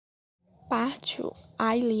Part 2.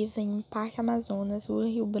 I live in Parque Amazonas,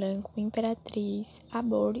 Rio Branco, Imperatriz,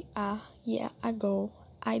 about a year ago.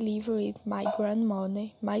 I live with my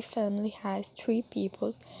grandmother. My family has 3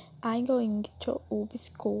 people. I'm going to UB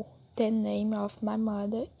school. The name of my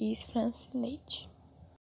mother is Francinete.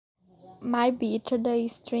 My birthday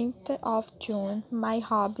is 30th of June. My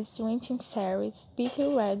hobbies reading series,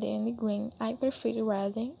 bitter red and green. I prefer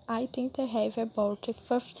reading. I think I have about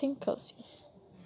 15 cousins.